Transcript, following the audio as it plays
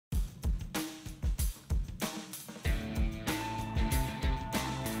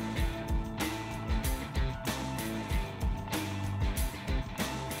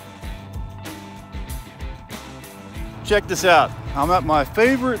check this out. I'm at my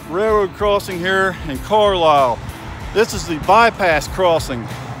favorite railroad crossing here in Carlisle. This is the bypass crossing.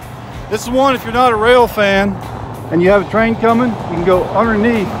 This is one, if you're not a rail fan and you have a train coming, you can go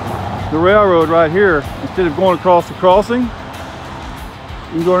underneath the railroad right here instead of going across the crossing. You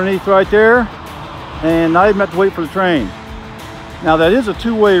can go underneath right there and not even have to wait for the train. Now that is a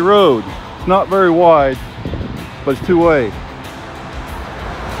two-way road. It's not very wide, but it's two-way.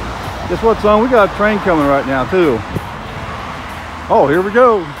 Guess what, son? We got a train coming right now too. Oh, here we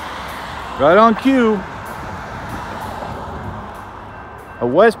go. Right on cue. A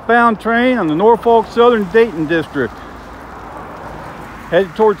westbound train on the Norfolk Southern Dayton District.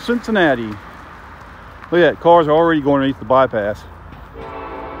 Headed towards Cincinnati. Look at that, cars are already going underneath the bypass.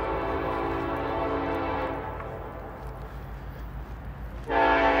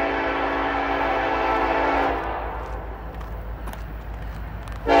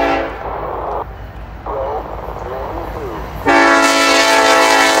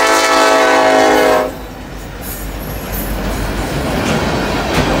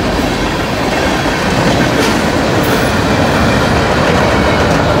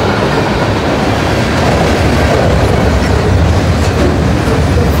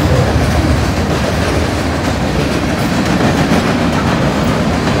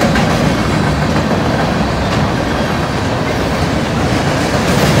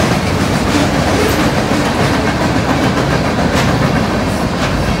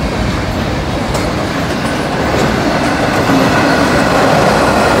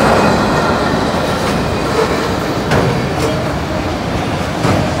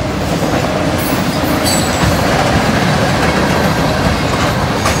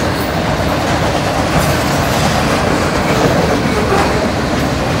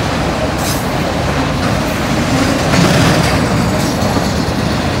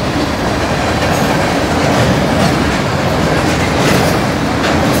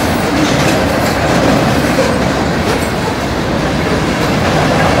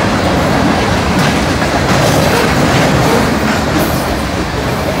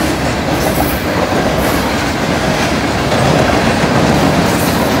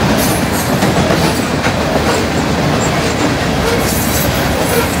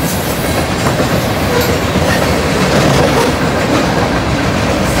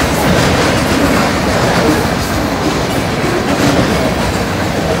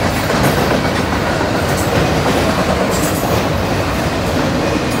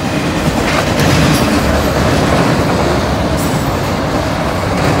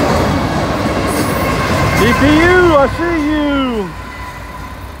 DPU, I see you.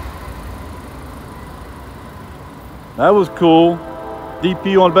 That was cool.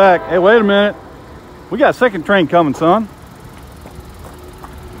 DPU on the back. Hey, wait a minute. We got a second train coming, son.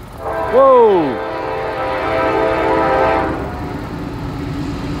 Whoa.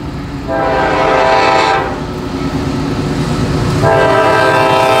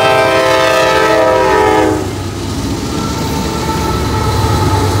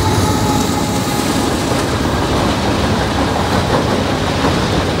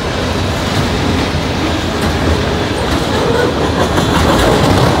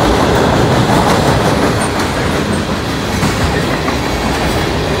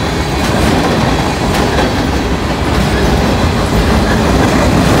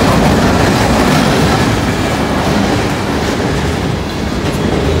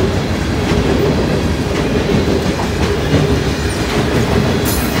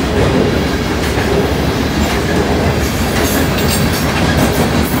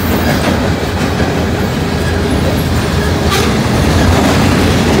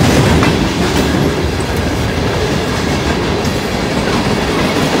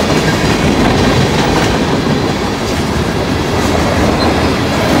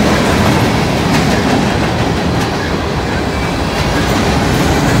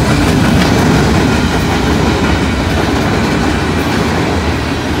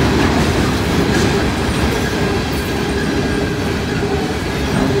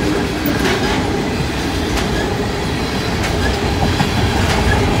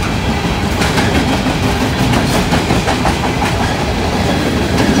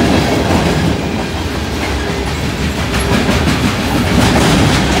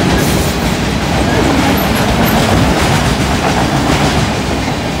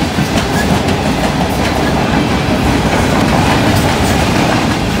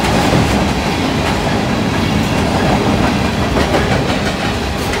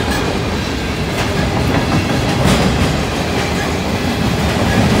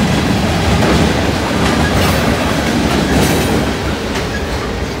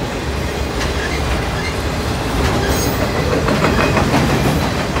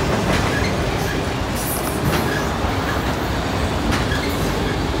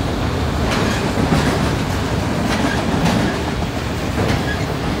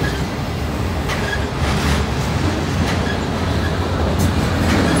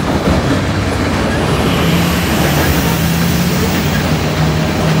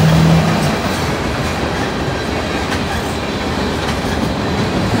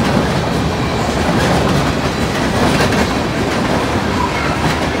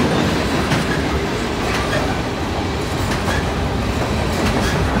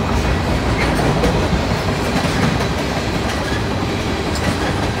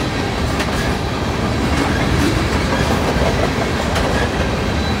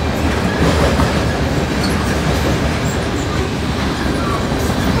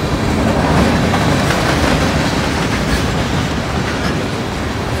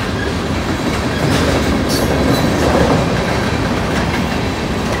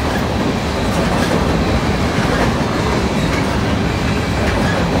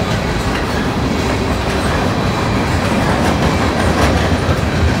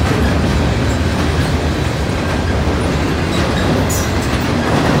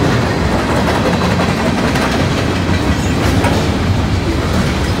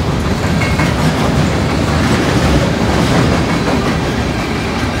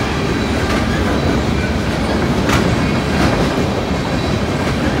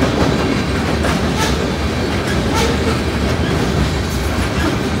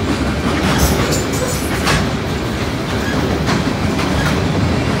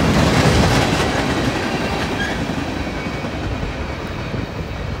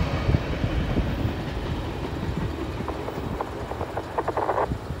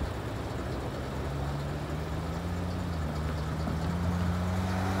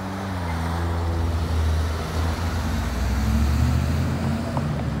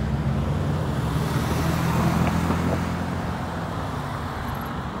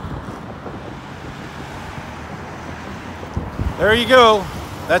 There you go.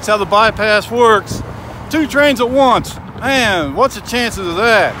 That's how the bypass works. 2 trains at once. Man, what's the chances of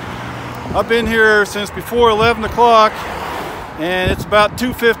that? I've been here since before 11 o'clock and it's about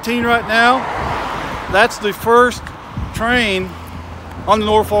 2:15 right now. That's the first train on the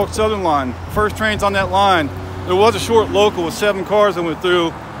Norfolk Southern line. First train's on that line. There was a short local with 7 cars that went through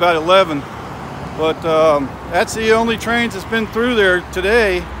about 11. But that's the only trains that's been through there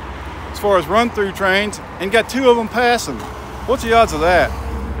today as far as run-through trains, and got 2 of them passing. What's the odds of that?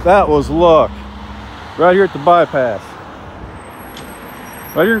 That was luck. Right here at the bypass.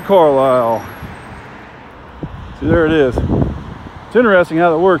 Right here in Carlisle. See, there it is. It's interesting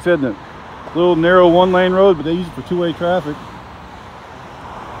how that works, isn't it? A little narrow 1-lane road, but they use it for 2-way traffic.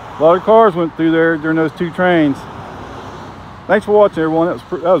 A lot of cars went through there during those 2 trains. Thanks for watching, everyone.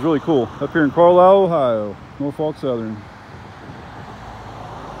 That was really cool. Up here in Carlisle, Ohio, Norfolk Southern.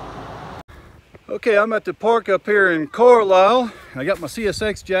 Okay, I'm at the park up here in Carlisle. I got my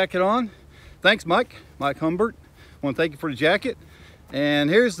CSX jacket on. Thanks, Mike Humbert. I want to thank you for the jacket. And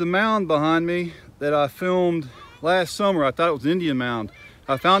here's the mound behind me that I filmed last summer. I thought it was an Indian mound.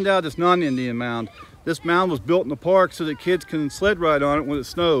 I found out it's not an Indian mound. This mound was built in the park so that kids can sled ride on it when it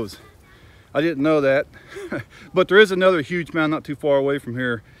snows. I didn't know that. But there is another huge mound not too far away from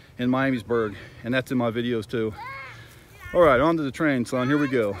here in Miamisburg, and that's in my videos too. All right, on to the train, son. Here we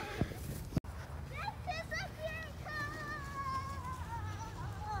go.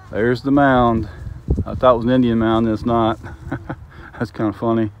 There's the mound. I thought it was an Indian mound, and it's not. That's kind of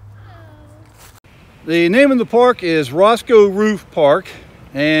funny. The name of the park is Roscoe Roof Park,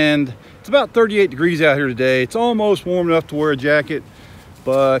 and it's about 38 degrees out here today. It's almost warm enough to wear a jacket,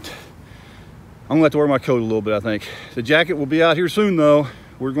 but I'm gonna have to wear my coat a little bit, I think. The jacket will be out here soon though.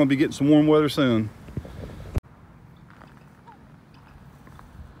 We're gonna be getting some warm weather soon.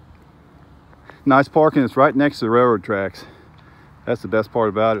 Nice parking, it's right next to the railroad tracks. That's the best part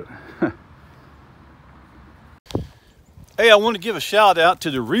about it. Hey, I want to give a shout out to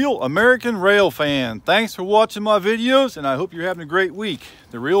the Real American Rail Fan. Thanks for watching my videos, and I hope you're having a great week.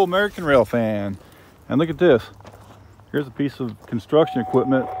 The Real American Rail Fan. And look at this. Here's a piece of construction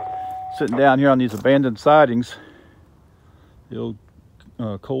equipment sitting down here on these abandoned sidings. The old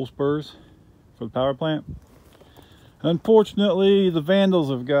coal spurs for the power plant. Unfortunately, the vandals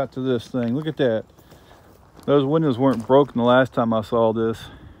have got to this thing. Look at that. Those windows weren't broken the last time I saw this,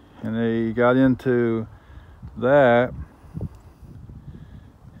 and they got into that.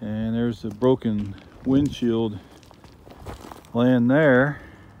 And there's the broken windshield laying there.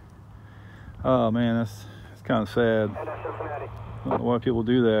 Oh man, that's kind of sad. I don't know why people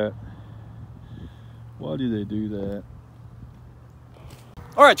do that. Why do they do that?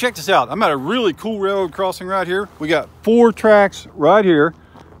 All right, check this out. I'm at a really cool railroad crossing right here. We got 4 tracks right here.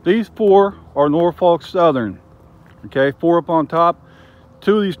 These 4 are Norfolk Southern. Okay, 4 up on top.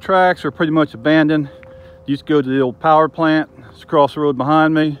 2 of these tracks are pretty much abandoned. Used to go to the old power plant. It's across the road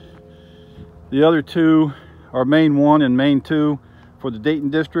behind me. The other 2 are Main 1 and Main 2 for the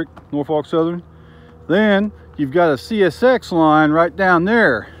Dayton District, Norfolk Southern. Then you've got a CSX line right down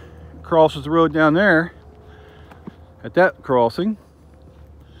there. It crosses the road down there at that crossing.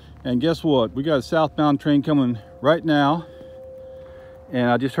 And guess what? We got a southbound train coming right now. And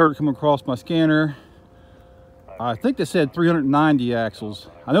I just heard it come across my scanner. I think they said 390 axles.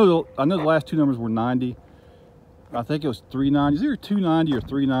 I know the last 2 numbers were 90. I think it was 390. Is it either 290 or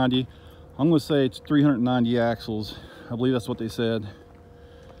 390? I'm going to say it's 390 axles. I believe that's what they said.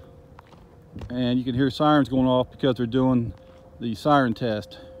 And you can hear sirens going off because they're doing the siren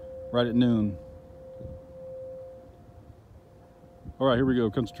test right at noon. All right, here we go.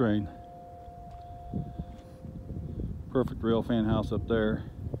 Comes the train. Perfect rail fan house up there.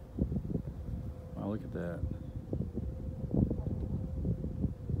 Wow, look at that.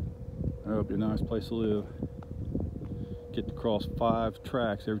 That'll be a nice place to live. Get to cross 5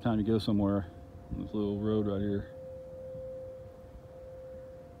 tracks every time you go somewhere on this little road right here.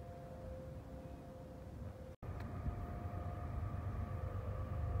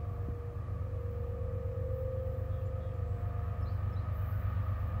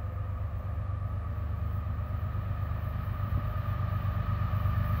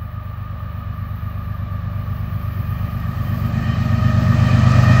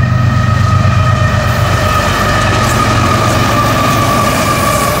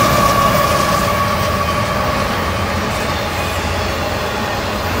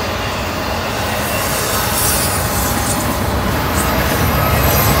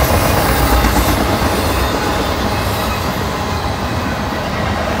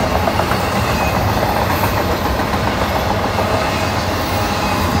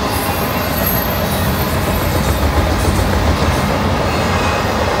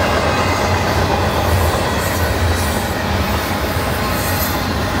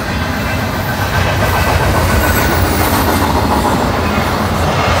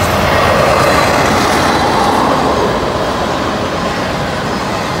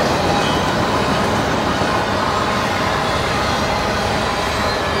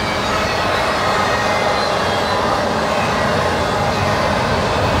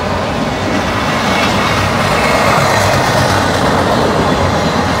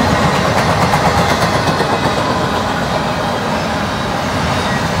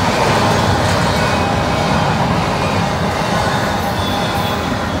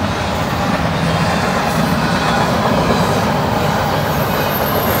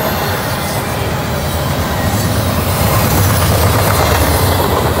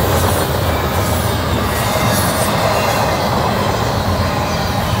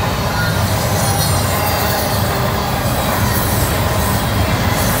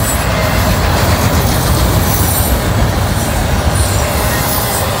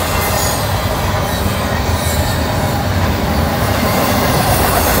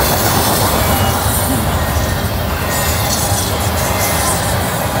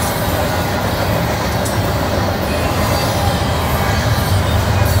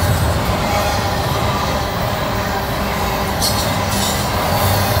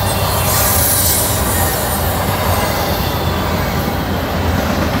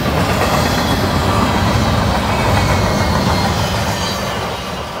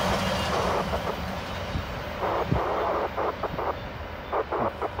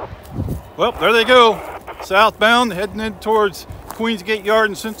 Well, there they go. Southbound, heading in towards Queens Gate Yard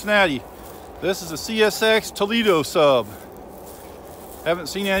in Cincinnati. This is a CSX Toledo Sub. Haven't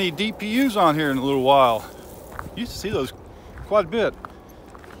seen any DPUs on here in a little while. Used to see those quite a bit.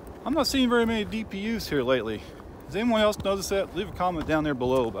 I'm not seeing very many DPUs here lately. Does anyone else notice that? Leave a comment down there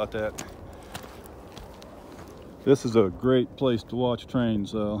below about that. This is a great place to watch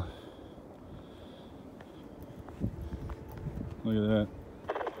trains, though. Look at that.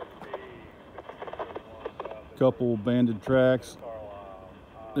 Couple banded tracks.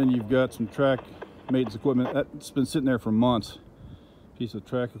 Then you've got some track maintenance equipment. That's been sitting there for months. Piece of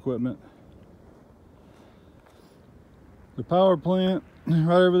track equipment. The power plant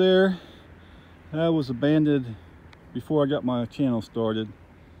right over there, that was abandoned before I got my channel started.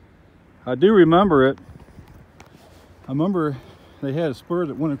 I do remember it. I remember they had a spur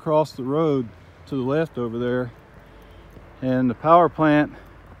that went across the road to the left over there, and the power plant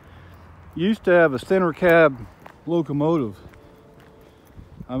used to have a center cab locomotive.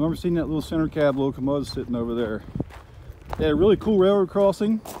 I remember seeing that little center cab locomotive sitting over there. They had a really cool railroad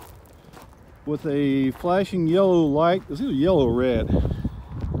crossing with a flashing yellow light. It was either yellow or red.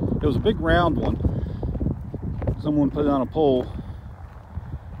 It was a big round one. Someone put it on a pole.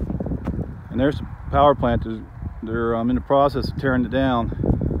 And there's the power plant. They're in the process of tearing it down.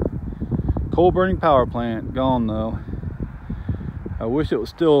 Coal burning power plant, gone though. I wish it was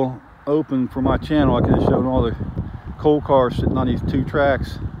still open for my channel. I could have shown all the coal cars sitting on these two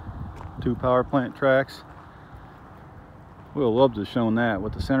tracks, two power plant tracks. We'd have loved to have shown that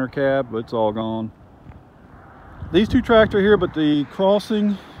with the center cab, but it's all gone. These two tracks are here, but the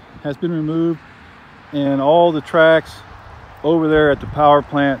crossing has been removed, and all the tracks over there at the power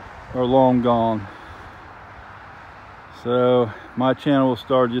plant are long gone. So my channel will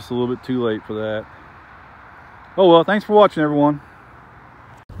start just a little bit too late for that. Oh well, thanks for watching, everyone.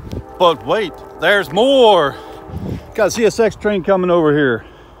 But wait, there's more. Got a CSX train coming over here.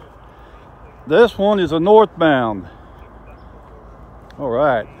 This one is a northbound. All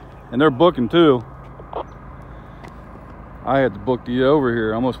right, and they're booking too. I had to book to get over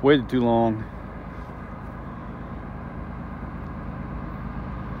here. I almost waited too long.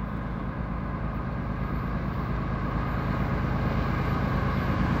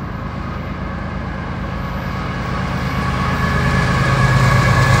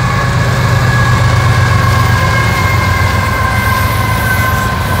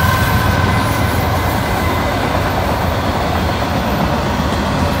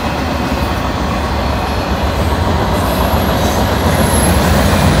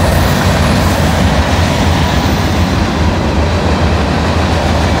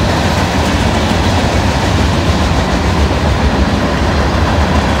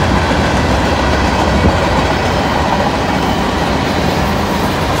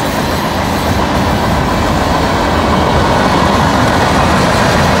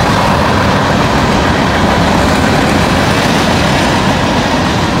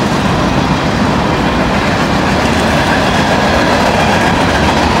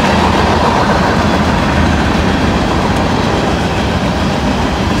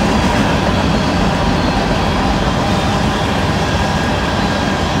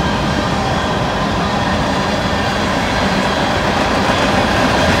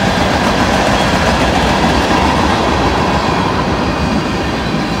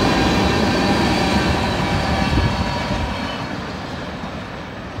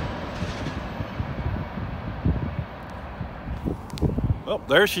 Oh,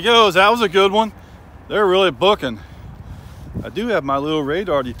 there she goes. That was a good one. They're really booking. I do have my little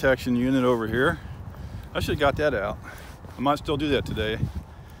radar detection unit over here. I should have got that out. I might still do that today.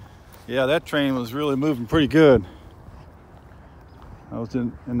 Yeah, that train was really moving pretty good. I was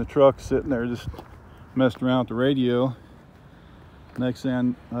in the truck sitting there just messing around with the radio. Next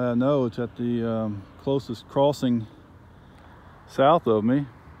thing I know, it's at the closest crossing south of me.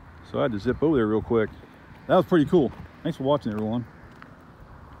 So I had to zip over there real quick. That was pretty cool. Thanks for watching, everyone.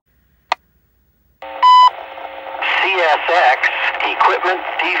 CSX Equipment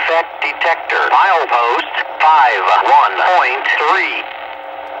Defect Detector. Milepost 5.1.3.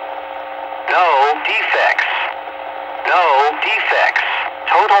 No defects. No defects.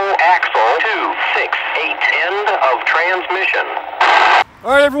 Total axle 268. End of transmission.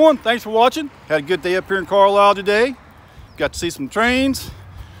 All right, everyone. Thanks for watching. Had a good day up here in Carlisle today. Got to see some trains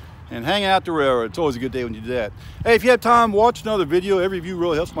and hang out the railroad. It's always a good day when you do that. Hey, if you have time, watch another video. Every view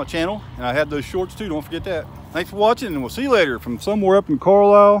really helps my channel. And I have those shorts too. Don't forget that. Thanks for watching, and we'll see you later from somewhere up in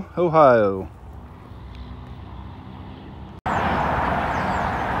Carlisle, Ohio.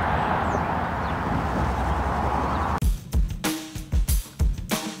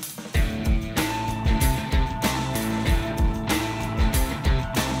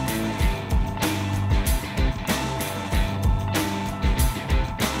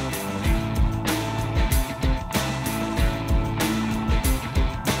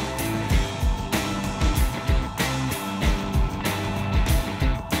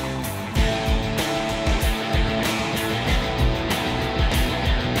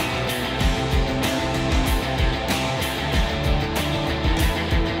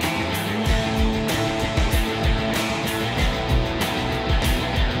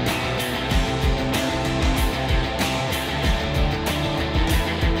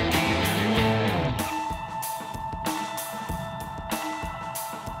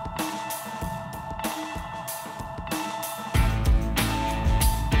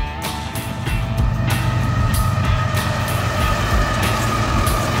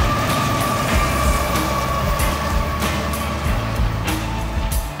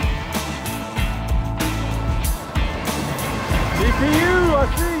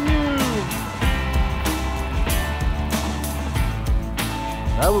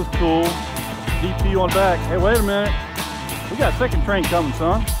 That was cool. DP on back. Hey, wait a minute. We got a second train coming,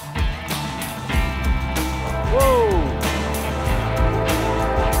 son. Whoa.